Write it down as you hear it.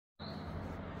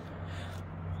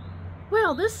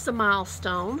Well, this is a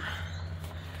milestone.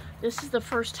 This is the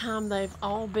first time they've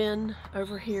all been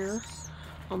over here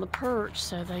on the perch,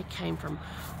 so they came from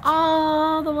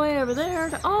all the way over there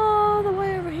to all the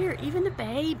way over here, even the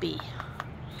baby.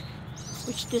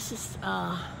 Which this is,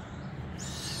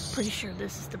 pretty sure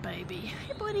this is the baby.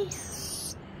 Hey, buddy.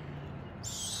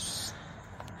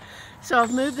 So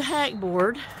I've moved the hack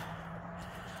board.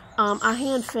 I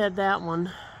hand fed that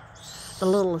one, the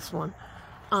littlest one.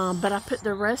 But I put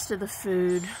the rest of the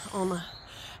food on the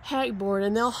hack board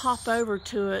and they'll hop over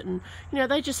to it, and you know,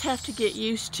 they just have to get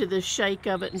used to the shake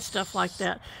of it and stuff like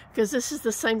that, because this is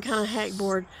the same kind of hack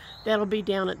board that'll be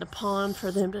down at the pond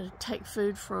for them to take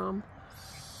food from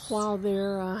while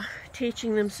they're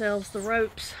teaching themselves the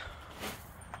ropes.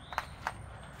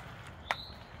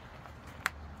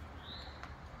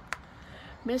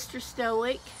 Mr.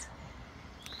 Stoic,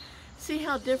 see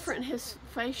how different his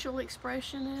facial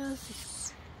expression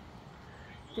is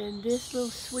than this little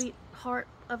sweet heart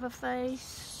of a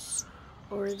face,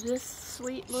 or this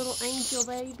sweet little angel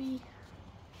baby.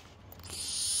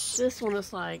 This one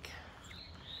is like,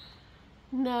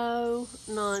 no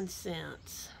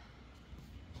nonsense.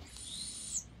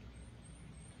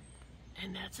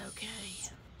 And that's okay.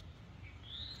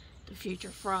 The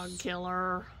future frog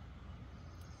killer.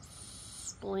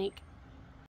 Blink.